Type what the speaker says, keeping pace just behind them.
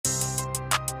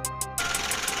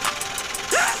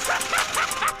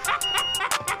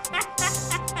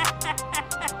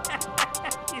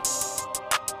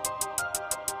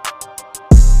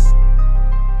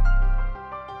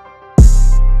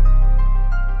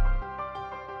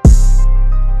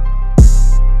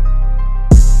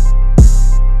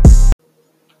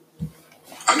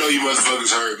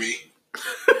motherfuckers heard me.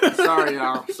 Sorry,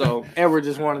 y'all. So Edward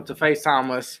just wanted to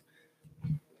FaceTime us.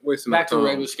 Wasting Back to time.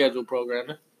 regular schedule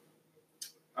programming.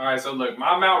 All right, so look,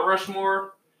 my Mount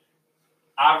Rushmore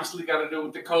obviously got to do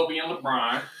with the Kobe and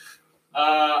LeBron.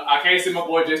 I can't say my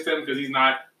boy Justin because he's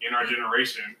not in our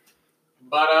generation.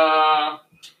 But I'll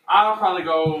probably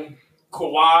go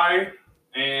Kawhi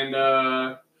and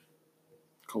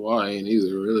Kawhi ain't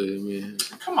either, really. I mean,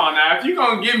 come on now, if you're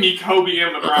gonna give me Kobe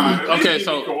and LeBron, at least okay, give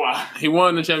so me Kawhi. he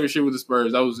won the championship with the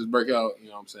Spurs. That was his breakout. You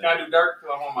know what I'm saying? Can I do Dirk?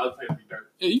 Because I want my other player to be Dirk.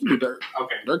 Yeah, you can do Dirk.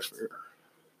 Okay. Dirk's fair.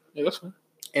 Yeah, that's fine.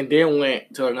 And then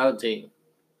went to another team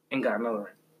and got another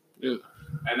ring. Yeah.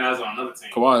 And now it's on another team.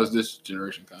 Kawhi is this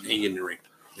generation kind of. Ain't getting the ring.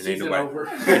 It ain't Season nobody. over.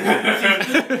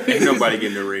 Ain't nobody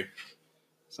getting the ring.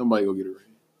 Somebody go get a ring.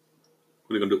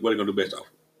 What they gonna do? What they gonna do best off?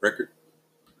 Record?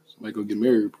 Somebody go get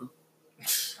married, bro.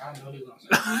 I know he gonna say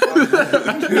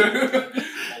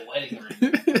a wedding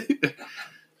ring.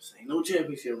 This ain't no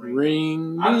championship ring.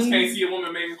 Ring. I just can't see a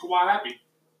woman making Kawhi happy.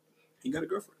 He got a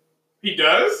girlfriend. He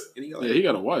does? And he got Yeah, like, he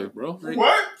got a wife, bro.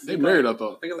 What? They married, I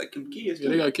thought. they got like some kids. Yeah,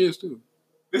 they got kids too.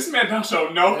 This man don't show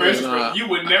no Yeah, face. nah. You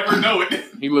would never know it.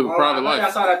 He live a private I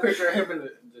life. saw that picture of him in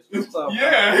the strip club.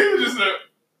 Yeah, he was just a...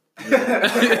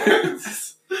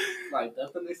 Like,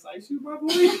 nothing excites you, my boy?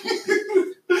 Yeah,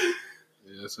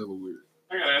 that's hella weird.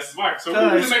 I gotta ask his wife. So who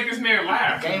would make this man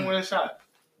laugh? Game winning shot.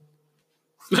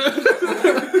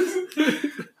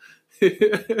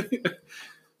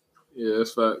 Yeah,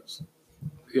 that's facts.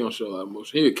 He don't show a lot of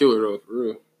emotion. He a killer though, for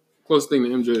real. Closest thing to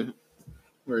MJ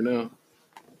right now.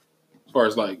 As far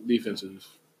as like defensive.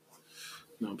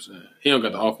 You know what I'm saying? He don't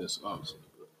got the offense, obviously.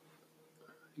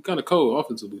 He kind of cold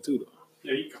offensively too, though.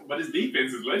 Yeah, but his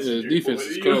defense is legendary. Yeah, his defense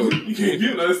is You cold. can't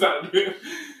do another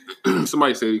side.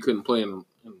 Somebody said he couldn't play in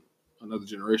another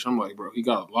generation. I'm like, bro, he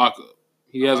got a lockup.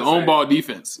 He has I'm own saying. ball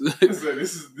defense. So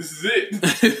this is it.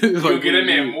 It's You'll like, get that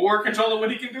man more control of what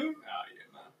he can do? Oh,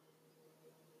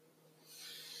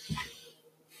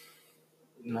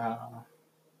 yeah, Nah.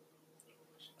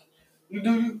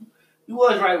 You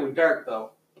was right with Dirk,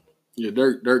 though. Yeah,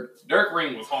 Dirk. Dirk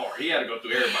ring was hard. He had to go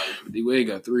through everybody. D-Wade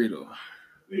got 3 though.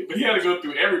 But he had to go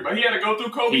through everybody. He had to go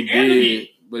through Kobe He and the did,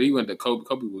 Heat. but he went to Kobe.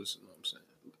 Kobe was, you know what I'm saying.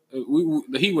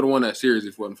 The Heat would have won that series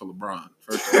if it wasn't for LeBron.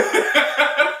 First of all.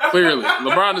 Clearly,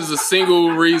 LeBron is the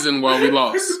single reason why we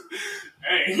lost.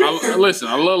 Hey. Listen,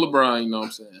 I love LeBron. You know what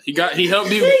I'm saying. He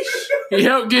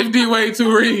helped give D-Wade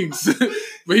 2 rings,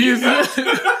 but he is.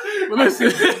 But listen,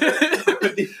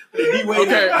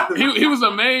 okay, he was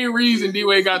the main reason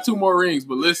D-Wade got 2 more rings.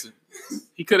 But listen,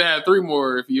 he could have had 3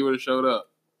 more if he would have showed up.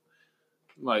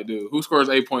 Like, dude, who scores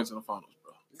 8 points in the finals,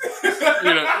 bro?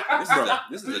 You know,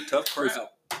 This is a tough crowd.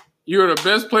 you're the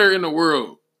best player in the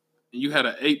world, and you had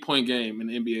an 8-point game in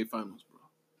the NBA Finals, bro.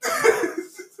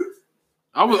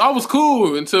 I was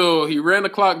cool until he ran the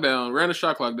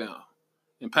shot clock down,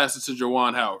 and passed it to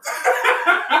Juwan Howard.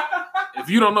 If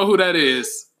you don't know who that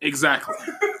is, exactly.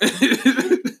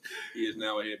 He is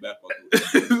now a head basketball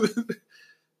coach.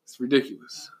 It's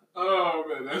ridiculous. Oh,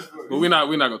 man, that's funny. But we're not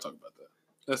gonna talk about that.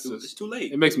 That's It's just too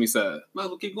late. it makes me sad. Might as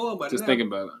well keep going. Just thinking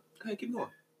about it. Okay, keep going.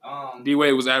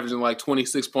 D-Wade was averaging like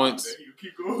 26 points. You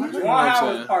keep going. what I'm Juwan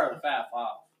saying? was part of the Fab Five.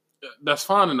 That's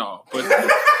fine and all, but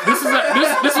this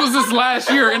was his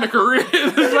last year in the career.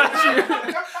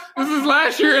 This is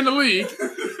last year in the league.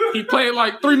 He played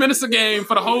like 3 minutes a game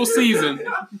for the whole season.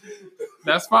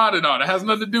 That's fine and all. That has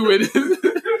nothing to do with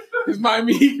his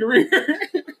Miami Heat career.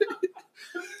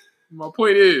 My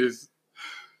point is,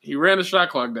 he ran the shot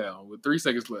clock down with 3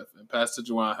 seconds left and passed to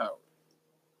Juwan Howard.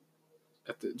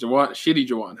 Shitty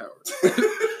Juwan Howard.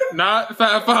 Not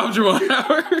 5'5" Juwan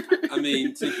Howard. I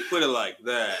mean, since you put it like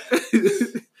that,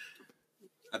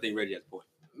 I think Reggie has a point.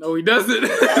 No, he doesn't.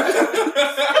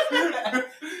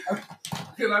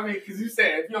 Because you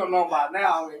said if you don't know about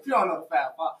now, if you don't know the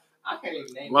Fab Five, I can't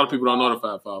even name. A lot of people don't know the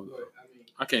 5'5". though. I mean,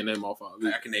 I can't name all 5.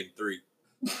 I can name 3.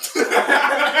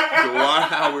 Juwan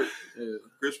Howard, Yeah,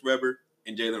 Chris Webber,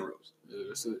 and Jalen Rose. yeah,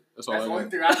 that's it. That's all that's I one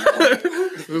got. thing I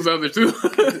can. Who's the other 2?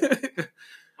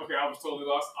 Okay, I was totally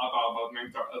lost. I thought about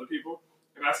naming other people.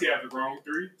 And I see I have the wrong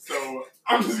 3. So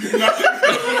I'm just going to not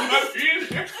What you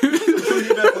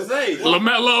about to say?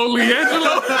 LaMelo,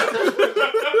 Liangelo.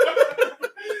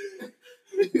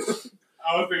 I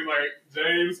was thinking like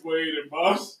James, Wade, and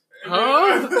Bosh.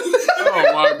 Huh? Oh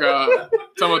my God!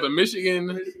 Talking about the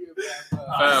Michigan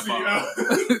Fab Five.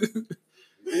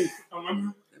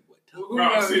 I'm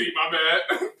Round City, my bad.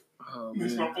 Oh,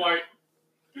 Missed man. my flight.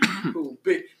 Who,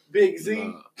 Big Z.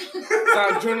 Nah.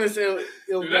 John Jonas. Dude,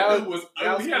 that dude was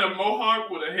ugly. He had a mohawk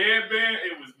with a headband.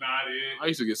 It was not it. I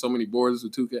used to get so many boards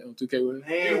with 2K on 2K with him.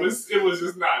 Man, It was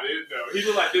just not it though. He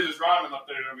looked like Dennis Rodman up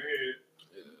there on the head.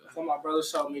 So my brother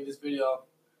showed me this video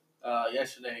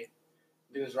yesterday.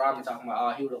 Dennis Rodman talking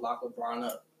about he would have locked LeBron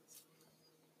up.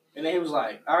 And then he was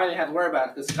like, I didn't have to worry about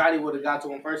it because Scotty would have got to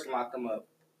him first and locked him up.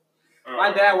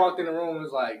 My dad walked in the room and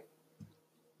was like,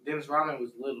 Dennis Rodman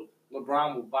was little.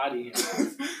 LeBron would body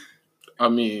him. I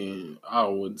mean, I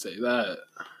wouldn't say that.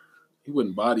 He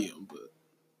wouldn't body him, but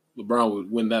LeBron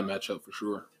would win that matchup for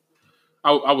sure.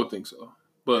 I would think so.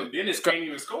 But Dennis can't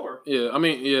even score. I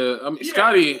mean,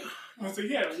 Scotty. So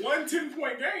he had 1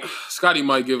 10-point game. Scotty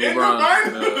might give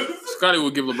LeBron. Scotty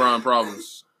would give LeBron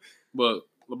problems, but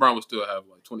LeBron would still have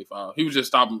like 25. He would just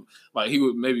stop him. Like he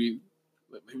would maybe.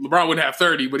 LeBron wouldn't have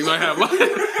 30, but he might have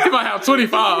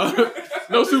 25.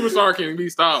 No superstar can be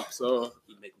stopped. So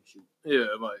yeah,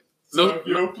 like so if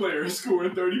your player is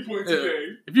scoring 30 points a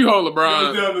game, if you hold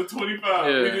LeBron down to 25,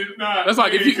 we did not. That's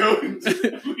like if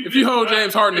you hold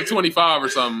James Harden to 25 or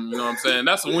something. You know what I'm saying?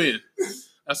 That's a win.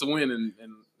 That's a win.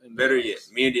 And better yet,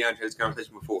 me and DeAndre had this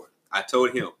conversation before. I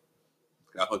told him,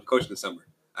 I was coaching this summer.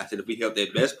 I said if we help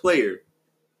their best player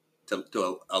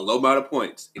to a low amount of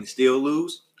points and still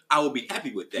lose, I will be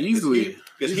happy with that. Easily.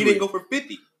 Because he didn't go for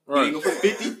 50. Right. He didn't go for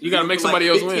 50. You got to make somebody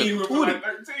else win. 13, right?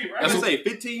 That's what I'm saying.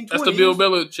 15, 20. That's the Bill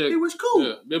Belichick. It was cool.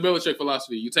 Yeah, Bill Belichick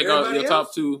philosophy. You take out your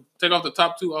top two, take off the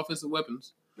top 2 offensive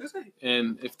weapons. That's it.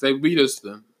 And if they beat us,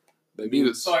 then they beat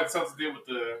us. So it's something to do with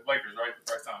the Lakers, right?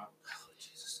 The first time. Oh,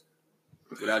 Jesus.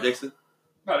 Without Jackson?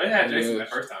 No, they had Jason that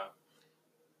first time.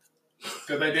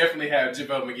 Because they definitely had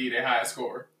JaVale McGee, their highest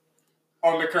scorer,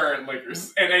 on the current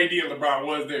Lakers. And AD and LeBron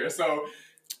was there. So,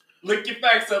 lick your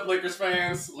facts up, Lakers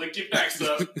fans. Lick your facts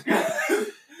up.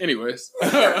 Anyways. Now,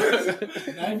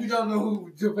 if you don't know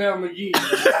who JaVale McGee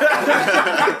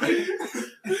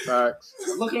is, Facts.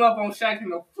 look him up on Shaq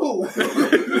and the Fool.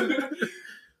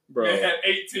 Bro. They had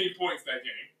 18 points that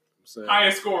game.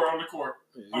 Highest scorer on the court.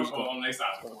 On their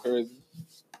side. Crazy.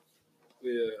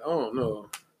 Yeah, I don't know.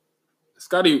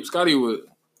 Scotty would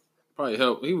probably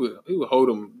help. He would hold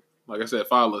him, like I said,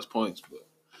 5 less points. But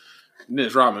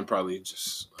Dennis Rodman probably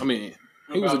just. I mean,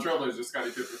 he was Trailblazers,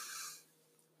 Scottie Pippen.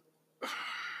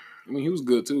 I mean, he was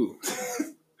good too.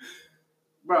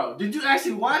 Bro, did you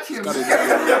actually watch him? Bro,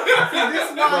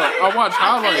 I watch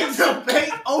highlights.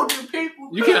 Debate older people.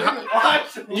 You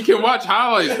can watch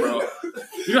highlights, bro.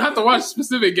 You don't have to watch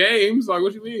specific games. Like,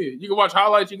 what you mean? You can watch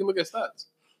highlights. You can look at stats.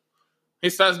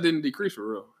 His stats didn't decrease for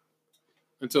real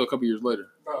until a couple years later.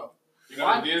 Bro, you know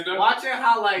what it is, though? Watching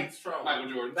highlights from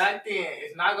Michael Jordan back then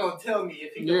is not going to tell me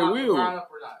if he can lock LeBron up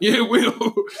or not. Yeah, it will.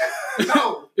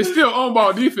 No. It's still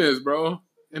on-ball defense, bro.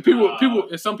 And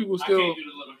some people still. I can't do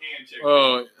the little hand check.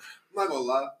 I'm not gonna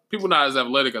lie. People not as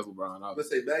athletic as LeBron. Let's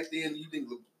say back then, you think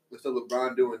what's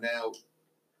LeBron doing now?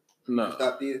 No.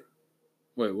 Stop then.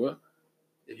 Wait, what?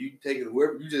 If you taking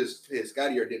whoever, you just said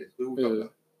Scotty or Dennis. Who we talking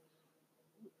about?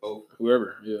 Oh,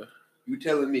 whoever. Yeah. You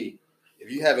telling me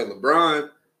if you have a LeBron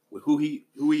with who he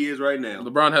is right now,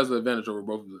 LeBron has the advantage over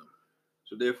both of them.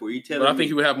 So therefore, you telling me. But I think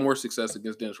he would have more success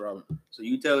against Dennis Rodman. So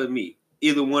you telling me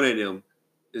either one of them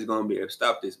is going to be able to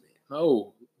stop this man?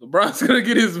 No. LeBron's going to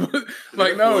get his...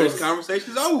 Like, no. This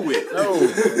conversation's over with. No.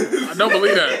 I don't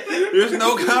believe that. There's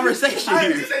no conversation I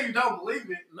here. didn't say you don't believe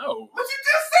it. No. But you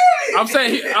just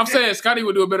said it. I'm saying Scotty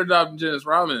would do a better job than Dennis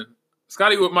Rodman.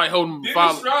 Scotty might hold him...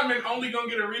 Dennis Rodman only going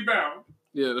to get a rebound.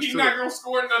 Yeah, that's He's true. not going to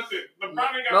score nothing. LeBron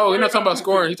ain't got No, he's not talking about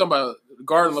scoring. He's talking about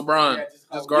guarding LeBron. Yeah,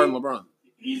 just guarding LeBron.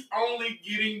 He's only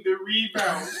getting the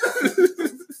rebound.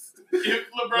 If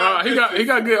LeBron... Nah, he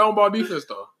got good on-ball defense,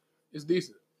 though. It's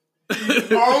decent.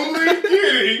 He's only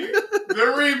getting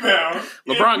the rebound.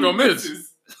 LeBron gonna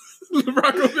miss.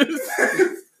 LeBron gonna miss.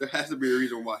 There has to be a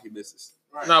reason why he misses.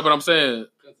 Right. Nah, but I'm saying...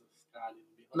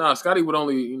 Nah, Scotty would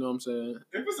only, you know what I'm saying?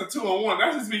 If it's a 2-on-1,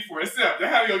 that's just me for itself. Then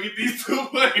how you gonna get these 2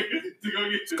 players to go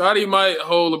get you? Scotty might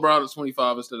hold LeBron at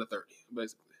 25 instead of 30,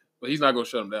 basically. But he's not going to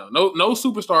shut him down. No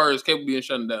superstar is capable of being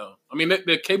shut down. I mean,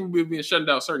 they're capable of being shut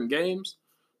down certain games,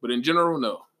 but in general,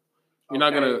 no. You're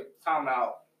not going to... Time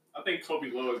out. I think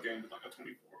Kobe lowest game was like a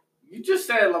 24. You just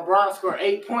said LeBron scored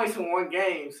 8 points in one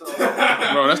game, so...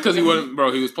 Bro, that's because he wasn't...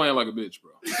 Bro, he was playing like a bitch,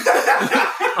 bro.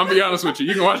 I'm be honest with you.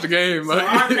 You can watch the game. So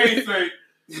I can't say...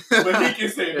 But he can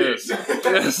say yes. this.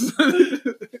 Yes.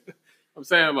 I'm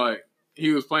saying, like,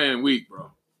 he was playing weak, bro.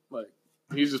 Like,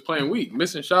 he's just playing weak.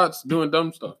 Missing shots, doing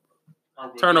dumb stuff.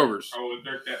 Turnovers. Or was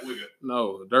Dirk that wigger?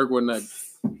 No, Dirk wasn't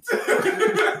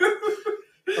that...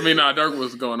 I mean, nah, Dirk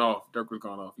was going off. You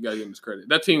got to give him his credit.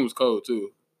 That team was cold,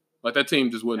 too. Like, that team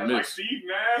just wouldn't Like miss. Steve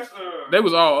Nash? They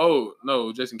was all old.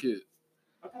 No, Jason Kidd.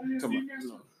 I thought he was Steve Nash.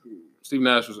 No. Steve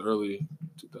Nash was early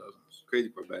 2000s. crazy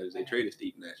part about it is they traded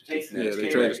Steve Nash. Jason Yeah, they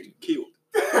Terry. traded Steve. Killed.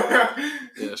 Yeah,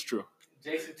 that's true.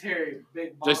 Jason Terry,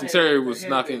 big ball Jason head Terry with was the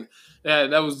knocking. Yeah,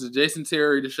 that was the Jason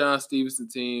Terry, Deshaun Stevenson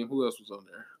team. Who else was on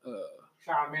there?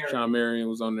 Sean Marion. Sean Marion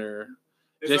was on there.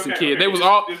 It's Jason okay, Kidd. okay, They was just-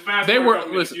 all. just fast they forward were- a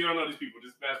couple minutes. listen. You don't know these people.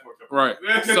 Just fast forward a couple Right.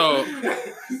 minutes.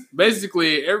 So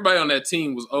basically, everybody on that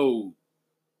team was old,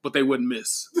 but they wouldn't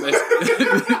miss.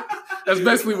 That's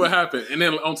basically what happened. And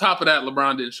then on top of that,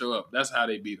 LeBron didn't show up. That's how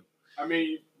they beat him. I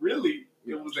mean, really,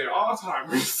 it was their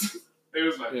Alzheimer's. They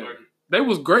was like, Yeah. fuck it. They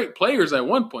was great players at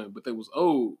one point, but they was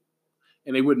old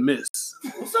and they wouldn't miss.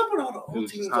 What's up with all the It old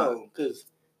was teams just hot. though? Because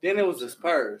then it was the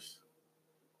Spurs.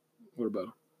 What about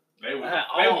them? They was,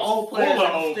 All they was old full players of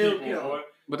that old still people. kill. Boy.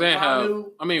 But they didn't have.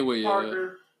 Manu, I mean, well, yeah,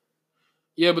 Parker.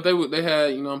 yeah, but they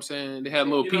had. You know what I'm saying? They had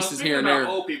little You know, pieces speaking here and about there.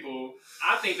 Old people,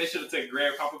 I think they should have taken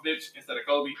Greg Popovich instead of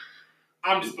Kobe.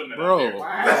 I'm just putting it Bro.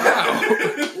 out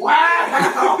there.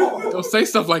 Wow. Don't say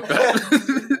stuff like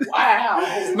that. Wow.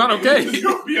 It's not okay.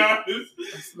 To be honest,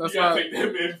 That's you gotta not. take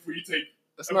that man before you take.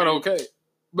 That's not okay.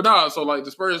 But no, so like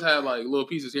the Spurs had like little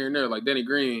pieces here and there. Like Danny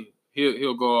Green,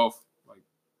 he'll go off. Like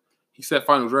he set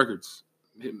finals records,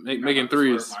 making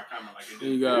threes.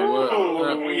 You got what?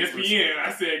 On ESPN,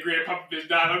 I said Greg Popovich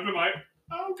died. I've been like,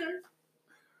 oh, okay.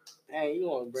 Hey, you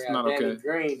want to bring It's out not Danny okay.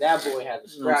 Green? That boy had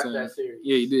to You know what I'm scrap saying? that series.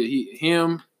 Yeah, he did.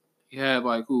 He had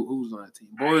like who was on that team?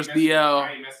 Boris I DL.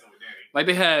 ain't messing with Danny. Like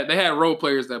they had role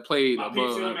players that played My peeps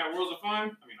above. seen him him. at Worlds of Fun. I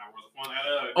mean, not Worlds of Fun.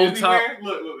 At On top- Disneyland.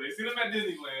 Look, they seen him at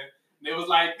Disneyland. And they was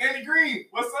like, Danny Green,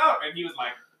 what's up? And he was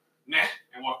like, nah,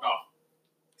 and walked off.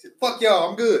 Fuck y'all,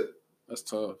 I'm good. That's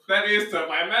tough. That is tough.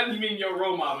 Like, imagine you meeting your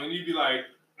role model and you'd be like,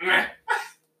 nah.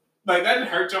 Like, that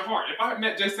hurt your heart. If I had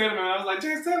met Jay Stedman and I was like,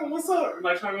 Jay Stedman, what's up? And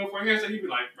like, trying to go for a handshake, he'd be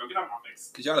like, bro, get out my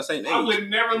face. Cause y'all the same age. I would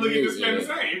never look at this man the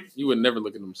Yeah. same. You would never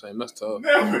look at them the same. That's tough.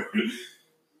 Never.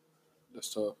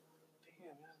 That's tough. Damn,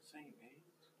 that's the same age.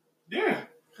 Yeah.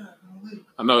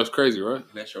 I know it's crazy, right?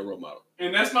 That's your role model.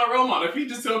 And that's my role model. If he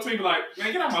just told me, like,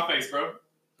 man, get out my face, bro.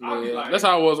 I'll be Yeah, like, that's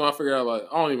how I was when I figured out. Like,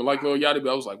 I don't even like Lil Yachty,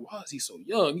 but I was like, why is he so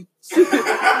young? We're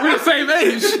the same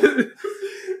age.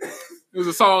 It was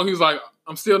a song. He was like,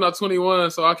 I'm still not 21,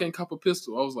 so I can't cop a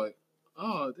pistol. I was like,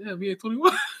 oh damn, he ain't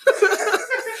 21.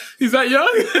 He's that young?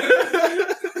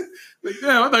 Like,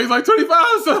 damn, I thought he was like 25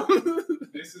 or something.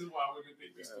 This is why women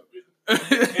think we're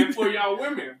stupid. And for y'all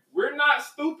women, we're not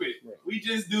stupid. Right. We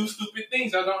just do stupid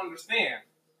things. I don't understand.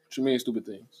 What you mean stupid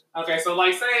things? Okay, so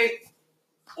like say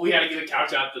we had to get a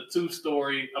couch out the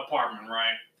 2-story apartment,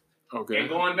 right? Okay. And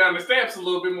going down the steps a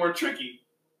little bit more tricky.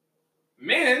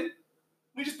 Men,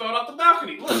 we just throw it off the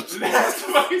balcony. Look, just have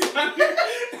somebody down there.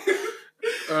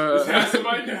 Just have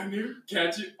somebody down there,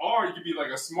 catch it. Or you could be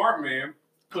like a smart man,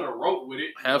 put a rope with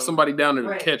it. Have somebody down there to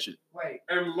Wait. catch it. Wait,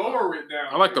 And lower it down.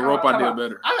 I like the rope idea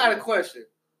better. I got a question.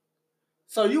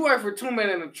 So you work for 2 Men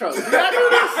in a Truck. Did I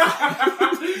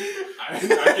do this? I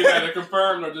can neither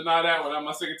confirm nor deny that without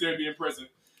my secretary being present.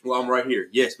 Well, I'm right here.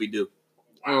 Yes, we do.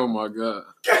 Oh my god.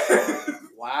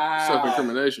 Wow.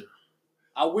 Self-incrimination.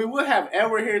 We would have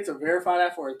Edward here to verify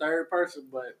that for a third person,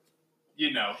 but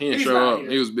You know, He didn't He's show not up. here.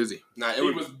 He was busy. Nah, he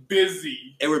was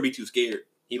busy. It would be too scared.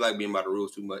 He like being by the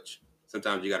rules too much.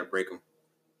 Sometimes you gotta break them.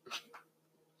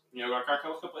 You know, got crack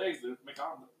a couple eggs to make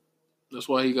omelet. That's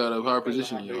why he got a higher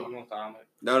position, y'all.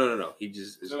 No. He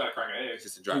just is Still got to crack an egg. he's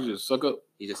just a He driver. just suck up.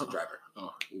 He's just a driver.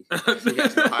 Oh. He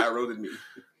has no higher road than me.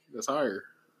 That's higher.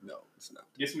 No, it's not.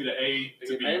 Gets me the A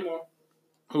to be.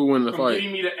 Who win the From fight?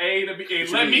 getting me the A to be. And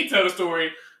What let you me mean? tell the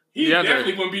story. He DeAndre.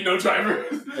 definitely wouldn't be no driver.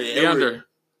 Hey, Edward, DeAndre.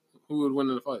 Who would win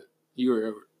in the fight? You or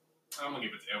Edward? I'm gonna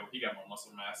give it to Edward. He got more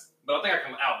muscle mass, but I think I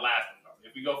can outlast him though.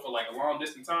 If we go for like a long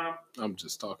distance time, I'm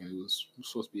just talking. It was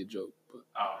supposed to be a joke. But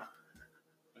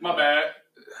my bad.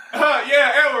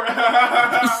 Yeah, Edward.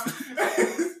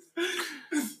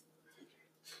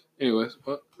 anyways,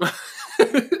 what?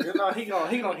 You know, he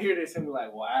gonna hear this and be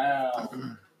like, wow.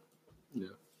 You'll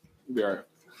be all right.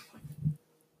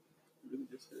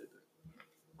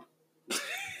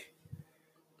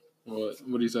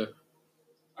 What do you say?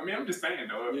 I mean, I'm just saying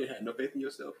though. you had no faith in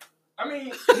yourself. I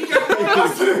mean, he got more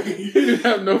muscle. You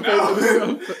have no faith in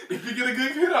yourself. If you get a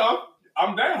good hit off,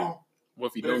 I'm down. What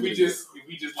if you But don't if we get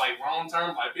just like long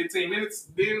term, like 15 minutes,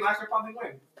 then I could probably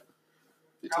win.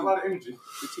 Got a lot of energy.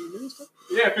 15 minutes? Though?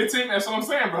 Yeah, 15. That's what I'm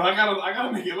saying, bro. I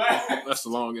gotta make it last. That's a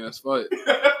long ass fight.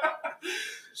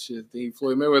 Shit, think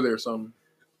Floyd Mayweather or something.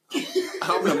 I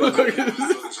don't know about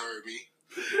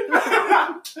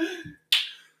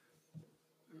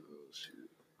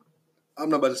I'm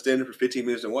not about to stand there for 15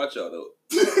 minutes and watch y'all though.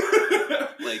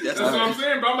 Like That's what I'm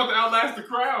saying, bro. I'm about to outlast the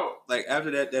crowd. like after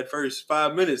that first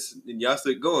 5 minutes and y'all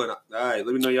still going. All right,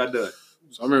 let me know y'all done.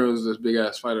 So I remember it was this big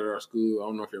ass fight at our school. I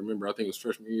don't know if you remember. I think it was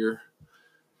freshman year.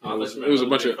 Oh, It was a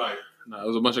bunch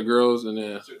of girls, and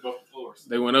then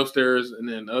they went upstairs, and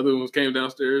then the other ones came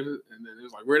downstairs, and then it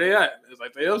was like, where they at? It was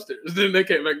like, they upstairs. Then they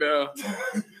came back down,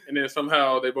 and then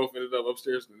somehow they both ended up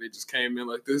upstairs, and they just came in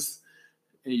like this,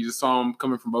 and you just saw them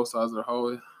coming from both sides of the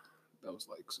hallway. That was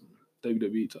like some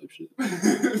WWE type shit.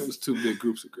 It was two big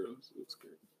groups of girls. It was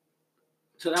great.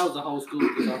 So that was the whole school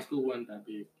because our school wasn't that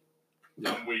big.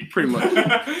 Yeah, pretty much.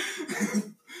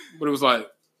 But it was like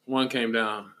one came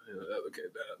down, and the other came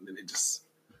down, and then it just.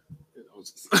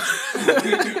 I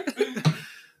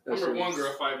remember one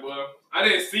girl fight, boy. I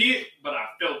didn't see it, but I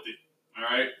felt it. All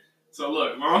right. So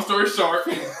look, long story short,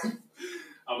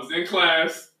 I was in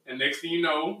class, and next thing you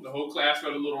know, the whole class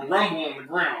got a little rumble on the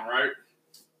ground. Right.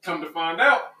 Come to find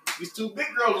out, these two big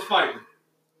girls was fighting.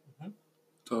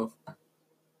 Tough.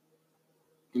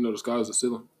 You know the sky is the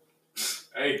ceiling.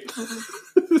 Hey,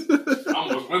 I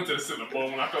almost went to the center,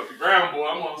 boy. When I felt the ground, boy,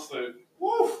 I almost said,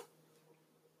 "Woo!"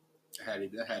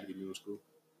 That had to be middle school.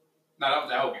 No, that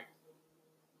was at Hogan.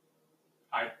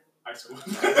 High school.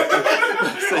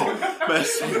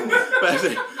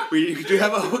 Could you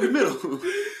have a Hogan middle?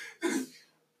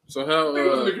 So how? It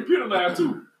was in the computer lab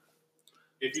too.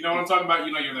 If you know what I'm talking about,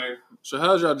 you know your name. So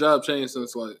how's your job changed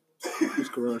since like this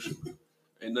corona shit?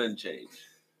 Ain't nothing changed.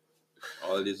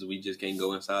 All it is we just can't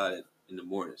go inside in the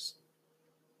mornings.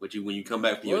 But when you come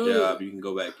back from your job, you can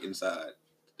go back inside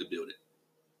the building.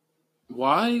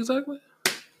 Why exactly?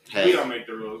 We don't make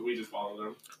the rules. We just follow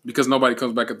them. Because nobody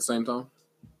comes back at the same time?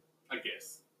 I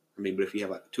guess. I mean, but if you have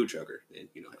like a 2-trucker, then,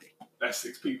 hey. That's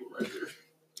 6 people right there.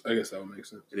 I guess that would make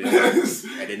sense. And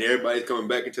then everybody's coming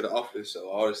back into the office, so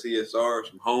all the CSRs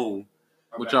from home.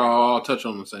 But y'all all touch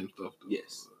on the same stuff, though.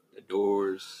 Yes. The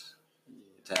doors,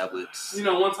 the tablets. You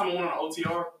know, one time I went on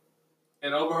OTR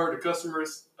and overheard the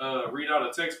customers read out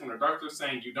a text from the doctor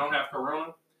saying you don't have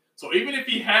corona. So even if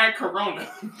he had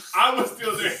corona, I was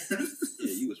still there. Yeah,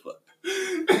 you was fucked.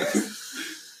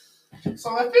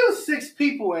 So if it was 6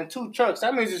 people in 2 trucks,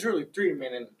 that means it's really 3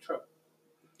 men in the truck.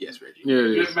 Yes, Reggie. Yeah,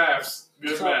 yeah. Good maths.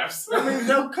 Good maths. That means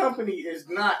your company is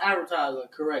not advertising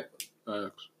correctly.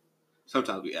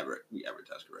 Sometimes we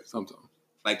advertise correctly. Sometimes.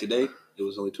 Like today, it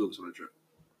was only 2 of us on the truck.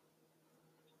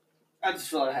 I just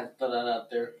feel like I had to throw that out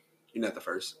there. You're not the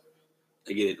first.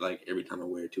 I get it like every time I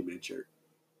wear a 2-minute shirt.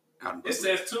 It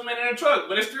says 2 men in the truck,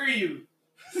 but it's 3 of you.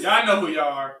 Y'all know who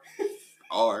y'all are.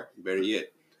 Or, better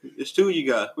yet, it's 2 you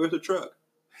got. Where's the truck?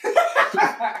 In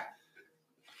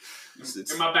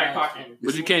my back pocket.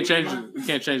 But you can't change it. You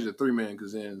can't change the 3 men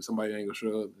because then somebody ain't gonna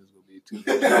show up. There's gonna be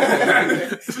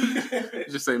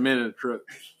 2. Just say men in the truck.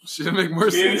 Should make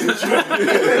more sense.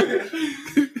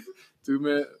 2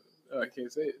 men. I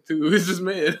can't say it. 2. It's just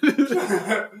men.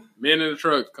 Men in the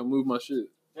truck. Come move my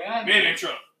shit. Men in the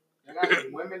truck. There got any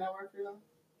women that work here though?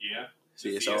 Yeah.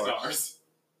 CSRs.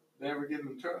 They ever get in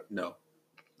the truck? No.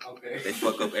 Okay. They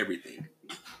fuck up everything.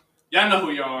 Y'all know who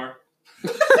y'all are.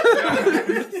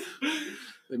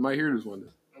 They might hear this one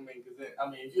day. I mean,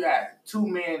 if you had 2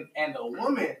 men and a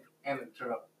woman in the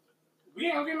truck, we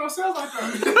ain't gonna get no sales like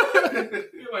that.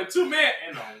 You're like 2 men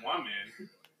and a woman.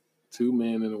 2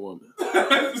 men and a woman.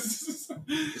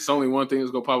 It's only one thing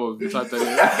that's gonna pop up if you type that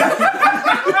in.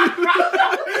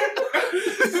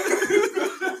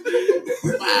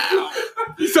 Wow.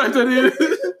 You type that in.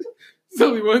 It's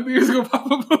only one thing that's gonna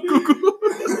pop up on Google.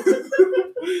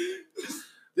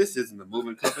 This isn't a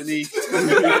moving company.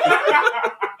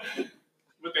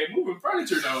 But they moving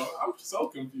furniture though. I'm so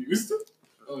confused.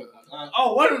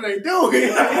 oh, what are they doing?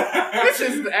 This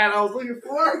is the ad I was looking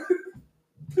for.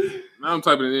 Now I'm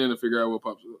typing it in to figure out what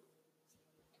pops up.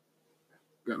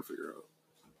 Gotta figure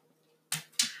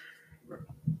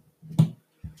out.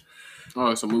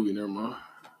 Oh, it's a movie. Never mind.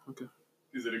 Okay.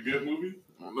 Is it a good movie?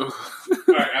 I don't know.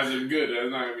 Like, as in good, that's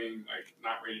not, I mean, like,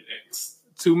 not rated X.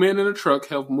 2 men in a truck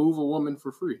help move a woman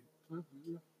for free.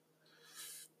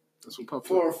 That's what pops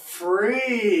up. For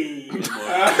free. We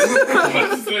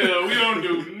don't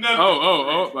do nothing.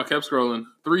 Oh! I kept scrolling.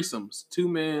 Threesomes. 2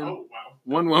 men, Oh, wow.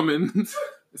 1 woman.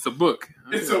 It's a book.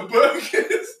 It's a book.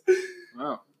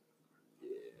 Wow. Yeah.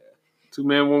 2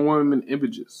 men, 1 woman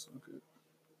images. Okay.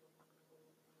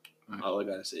 All I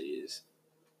gotta say is,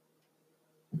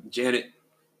 Janet,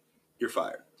 you're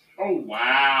fired. Oh,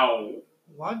 wow.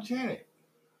 Why Janet?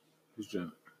 Who's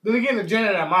Janet? Then again, the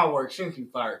Janet at my work, she can be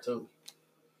fired too.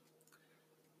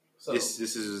 So This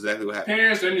is exactly what happened.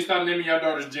 Parents, let me stop naming your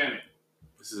daughter's Janet.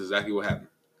 This is exactly what happened.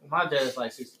 my dad is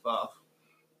like 65.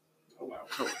 Oh, wow.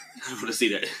 I want to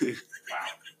see that. Wow.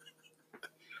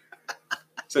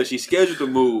 So she's scheduled to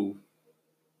move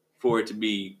for it to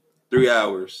be 3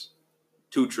 hours,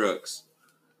 2 trucks,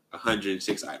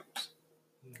 106 items.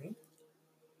 Mhm.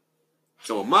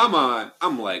 So in my mind,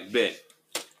 I'm like, bet.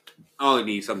 I only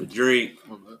need something to drink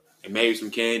and maybe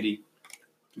some candy.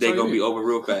 They're going to be over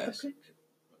real fast.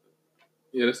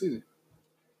 Yeah, that's easy.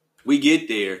 We get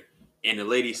there, and the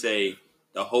lady say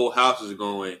the whole house is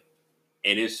going,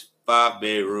 and it's 5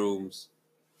 bedrooms,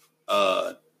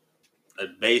 a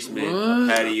basement, a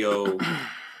patio.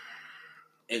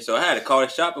 And so I had to call the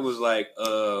shop and was like,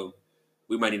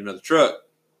 we might need another truck.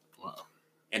 Wow.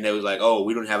 And they was like, oh,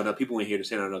 we don't have enough people in here to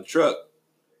send out another truck.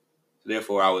 So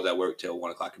therefore, I was at work till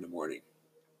 1 o'clock in the morning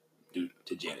due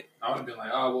to Janet. I would have been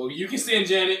like, oh, well, you can send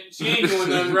Janet. She ain't doing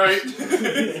nothing right.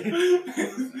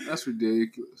 That's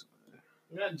ridiculous.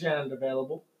 We got Janet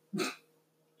available.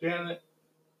 Janet.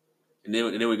 And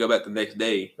then we go back the next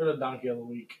day. You're the donkey of the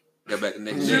week. Go back the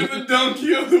next You're day. the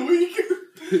donkey of the week.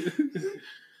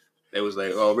 They was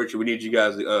like, oh, Richard, we need you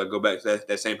guys to go back to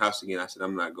that same house again. I said,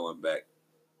 I'm not going back.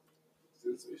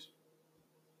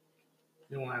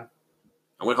 You don't have.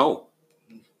 I went home.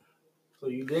 So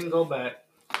you didn't go back.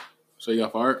 So you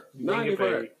got fired? You No, I didn't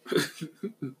didn't get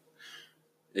get paid.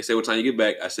 They said, what time you get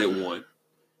back? I said 1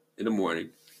 in the morning.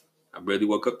 I barely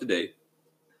woke up today.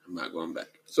 I'm not going back.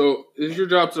 So is your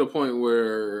job to the point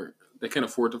where they can't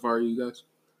afford to fire you guys?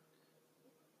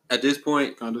 At this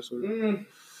point, Kind of, sort of?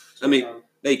 I mean,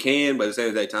 they can, but at the same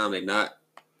exact time, they not.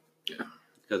 Yeah.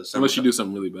 Because of summer, Unless you do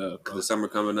something really bad. because the summer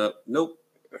coming up. Nope.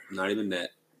 Not even that.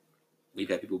 We've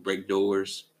had people break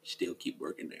doors, still keep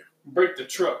working there. Break the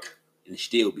truck. And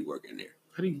still be working there.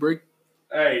 How do you break?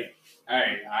 Hey,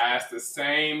 I asked the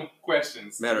same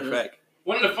questions. Matter of fact,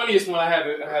 One of the funniest one I had.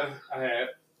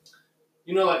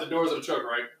 You know, like the doors of the truck,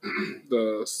 right?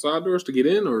 The side doors to get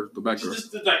in or the back doors?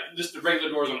 Just the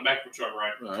regular doors on the back of the truck,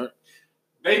 right? All right.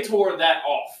 They tore that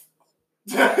off.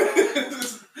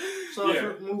 So if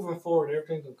you're moving forward,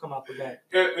 everything's going to come out the back.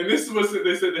 And this is what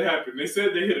they said that happened. They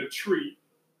said they hit a tree.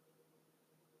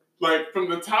 Like, from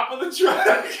the top of the truck.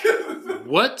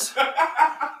 What?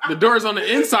 The door's on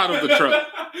the inside of the truck.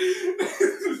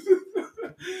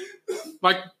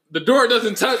 Like, the door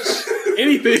doesn't touch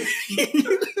anything.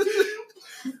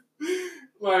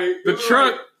 Like, The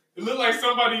truck. It looked like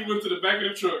somebody went to the back of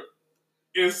the truck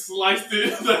and sliced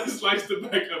the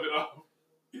back of it off.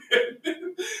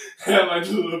 Had like a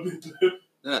little bit left.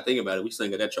 now that I think about it, we still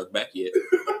ain't got that truck back yet.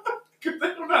 Because they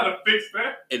don't know how to fix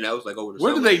that. And that was like over the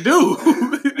What summer. did they do?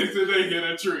 They said they hit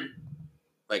a tree.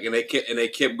 Like, and they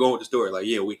kept going with the story. Like,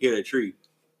 yeah, we hit a tree.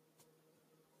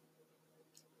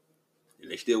 And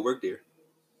they still work there.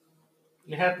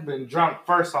 You have to have been drunk,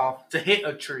 first off, to hit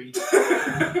a tree.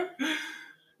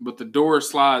 But the door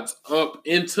slides up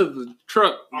into the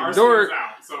truck. Our The door. swing's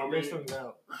out. So, I mean, This one's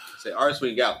out. Say ours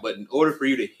swing out, but in order for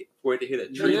it to hit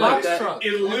a tree Yeah. like that, Truck.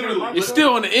 it literally. It's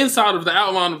still on the inside of the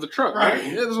outline of the truck, right? Right.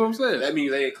 Yeah, that's what I'm saying. that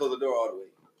means they ain't close the door all the way.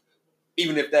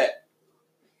 Even if that.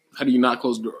 How do you not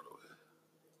close the door?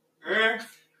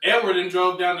 Edward then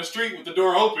drove down the street with the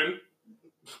door open.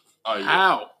 Oh, yeah.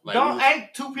 How? Like, we was-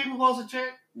 Ain't two people supposed to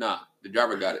check? nah, the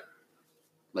driver got it.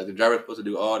 Like, the driver's supposed to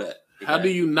do all that. How do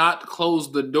you not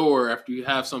close the door after you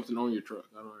have something on your truck?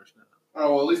 I don't understand.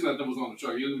 Oh, well, at least nothing was on the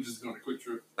truck. You was just on a quick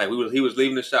trip. Like, he was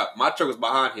leaving the shop. My truck was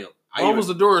behind him. Why was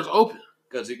the doors open?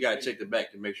 Because he got to check the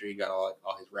back to make sure he got all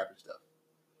his wrapping stuff.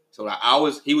 So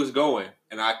he was going,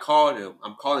 and I called him.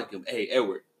 I'm calling him, hey,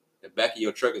 Edward, the back of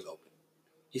your truck is open.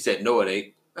 He said, no, it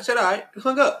ain't. I said, all right, just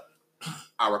hung up.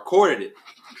 I recorded it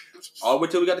all the way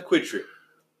till we got the quick trip.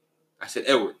 I said,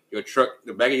 Edward, your truck,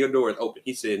 the back of your door is open.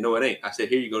 He said, no, it ain't. I said,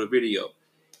 here you go, the video.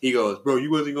 He goes, bro, you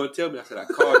wasn't going to tell me. I said, I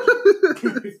called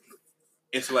you.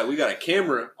 And so, like, we got a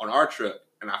camera on our truck,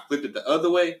 and I flipped it the other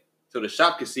way so the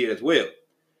shop could see it as well.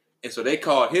 And so they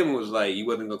called him and was like, you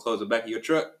wasn't going to close the back of your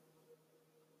truck?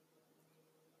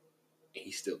 And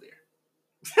he's still there.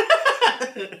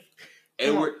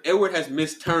 Edward has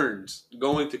missed turns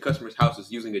going to customers'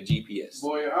 houses using a GPS.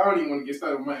 Boy, I already want to get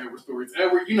started with my Edward stories.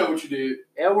 Edward, you know what you did.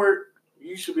 Edward,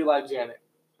 you should be like Janet.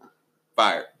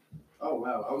 Fired. Oh,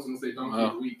 wow. I was going to say donkey Wow.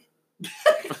 of the week.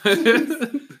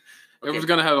 Everyone's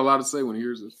gonna have a lot to say when he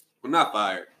hears this. Well, not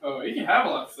fired. Oh, he can have a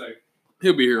lot to say.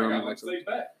 He'll be here I on got the a lot next to say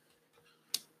episode. back.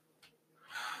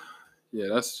 Yeah,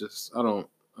 that's just I don't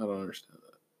understand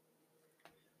that.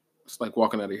 It's like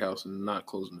walking out of your house and not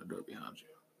closing the door behind you.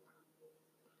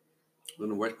 Well,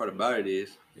 the worst part about it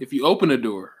is, If you open the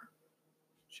door,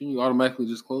 shouldn't you automatically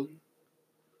just close it?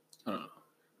 I don't know.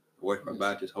 the worst part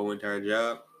about this whole entire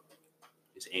job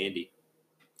is Andy.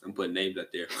 I'm putting names out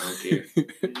there. I don't care.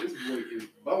 This boy is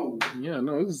bold. Yeah,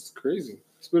 no, this is crazy.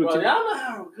 It's been Well, y'all know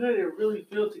how good it really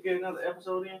feels to get another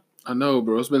episode in? I know,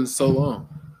 bro. It's been so long.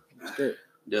 It's great.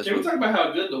 That's Can we what, talk about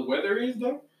how good the weather is,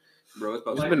 though? Bro, it's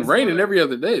supposed It's to been raining every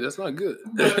other day. That's not good.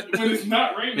 But when it's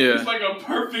not raining, Yeah. it's like a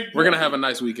perfect. We're gonna have a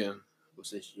nice weekend.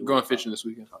 Since We're going fishing this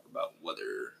weekend. Talk about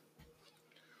weather.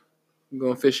 I'm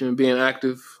going fishing, being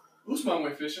active. Usman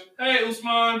went fishing. Hey,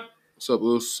 Usman. What's up,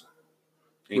 Us?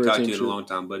 Ain't We're a talked to team you in a trip. long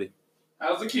time, buddy.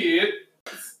 How's the kid?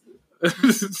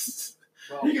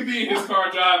 He could be in his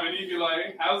car driving. He'd be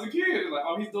like, "How's the kid?" He's like,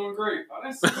 "Oh, he's doing great. Oh,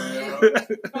 that's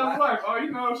sweet. How's wife? Oh,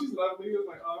 you know, she's lovely." He was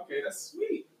like, "Oh, okay, that's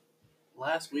sweet."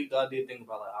 Last week, I did think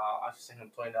about like, oh, I should send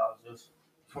him $20 just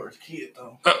for his kid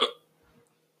though.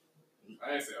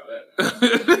 I ain't say all that.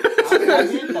 I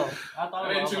did though. I thought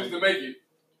I didn't choose to make it.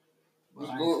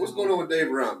 What's going on with Dave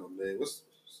Rama, man? What's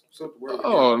up the word?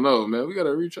 Oh no, man, we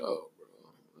gotta reach out, bro.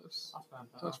 That's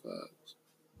facts.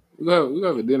 We gotta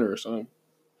have a dinner or something.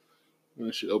 When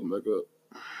that shit open back up.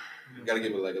 You gotta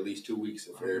give it like at least 2 weeks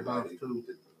for everybody.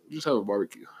 Just have a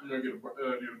barbecue. I'm gonna get a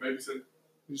babysitter.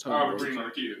 Just have a I'll be barbecue. bringing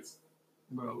other kids.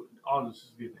 Bro, all this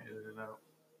is getting edited out.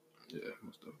 Yeah,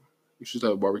 most definitely. We should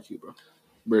have a barbecue, bro.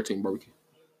 Bear team barbecue.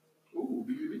 Ooh,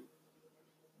 BBB.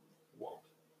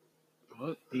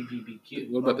 What?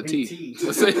 BBBQ. What about the BT. tea?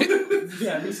 Let's say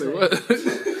Yeah, say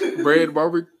what? Bread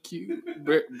barbecue.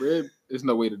 Bread. There's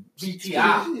no way to.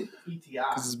 BTI.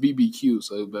 Because it's BBQ,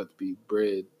 so it's about to be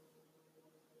bread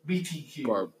BTQ.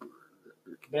 barb.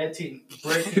 Bread Q.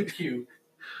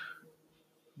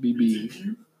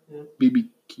 BB. Yeah.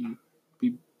 BBQ.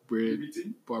 Bread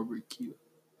BBT. barbecue.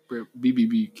 Bread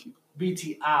BBBQ.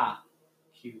 BTI.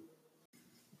 Q.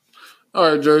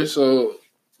 All right, Jerry. So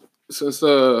since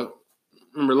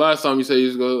remember last time you said you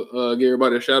was gonna give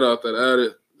everybody a shout out that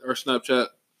added our Snapchat.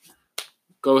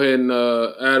 Go ahead and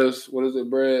add us. What is it,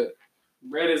 Brad?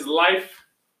 Bread is life.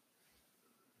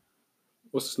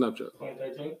 What's the Snapchat?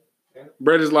 2013.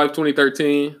 Bread is Life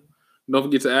 2013. Don't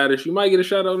forget to add us. You might get a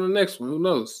shout out on the next one. Who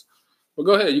knows? But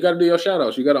go ahead. You got to do your shout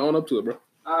outs. You got to own up to it, bro.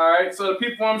 All right, so the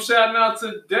people I'm shouting out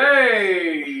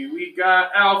today, we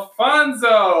got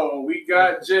Alfonso, we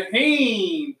got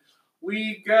Jaheen,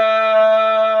 we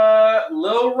got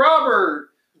Lil Robert,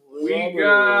 we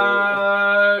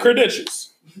got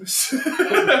Credentials.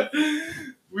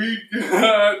 we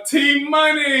got T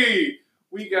Money,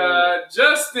 we got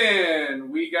Justin,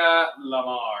 we got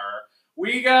Lamar,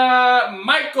 we got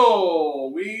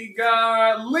Michael, we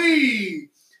got Lee.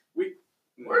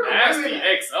 Nasty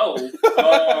XO.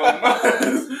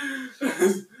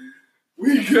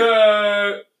 We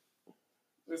got.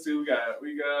 Let's see. We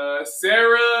got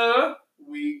Sarah.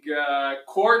 We got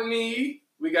Courtney.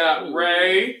 We got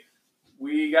Ray.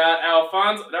 We got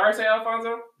Alfonso. Did I already say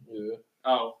Alfonso? Yeah.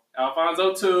 Oh,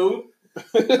 Alfonso 2.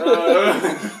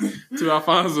 Two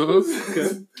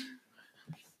Alfonsos.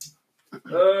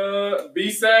 Okay.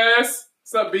 B-Sass.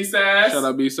 What's up, B-Sass? Shout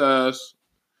out B-Size.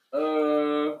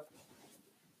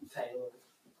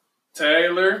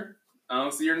 Taylor. I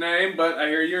don't see your name, but I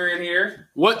hear you're in here.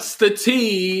 What's the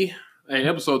tea? Hey,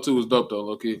 episode 2 was dope though,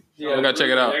 low key. I gotta check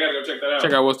it out. I gotta go check that out.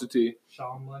 Check out What's the Tea.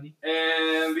 Sean Money.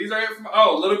 And these are it from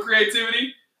Little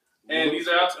Creativity. And these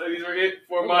are it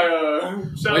for my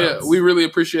shout Oh, yeah, outs. we really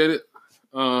appreciate it.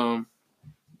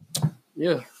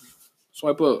 Yeah.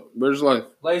 Swipe up. British Life.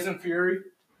 Blazing Fury.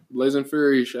 Blazing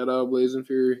Fury. Shout out Blazing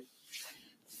Fury.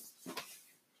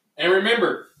 And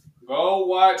remember, go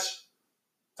watch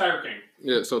Tiger King.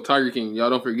 Yeah, so Tiger King. Y'all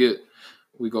don't forget.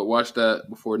 We go watch that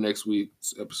before next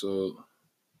week's episode.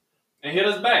 And hit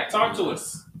us back. Talk to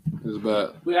us. It's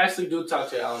bad. We actually do talk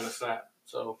to y'all on the Snap.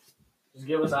 So just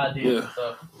give us ideas Yeah. and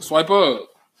stuff. Swipe up.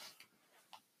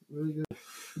 Really good.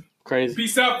 Crazy.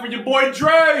 Peace out for your boy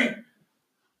Dre.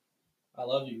 I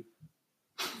love you.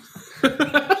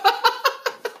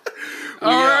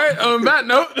 All right. On that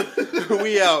note.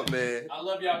 We out, man. I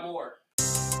love y'all more.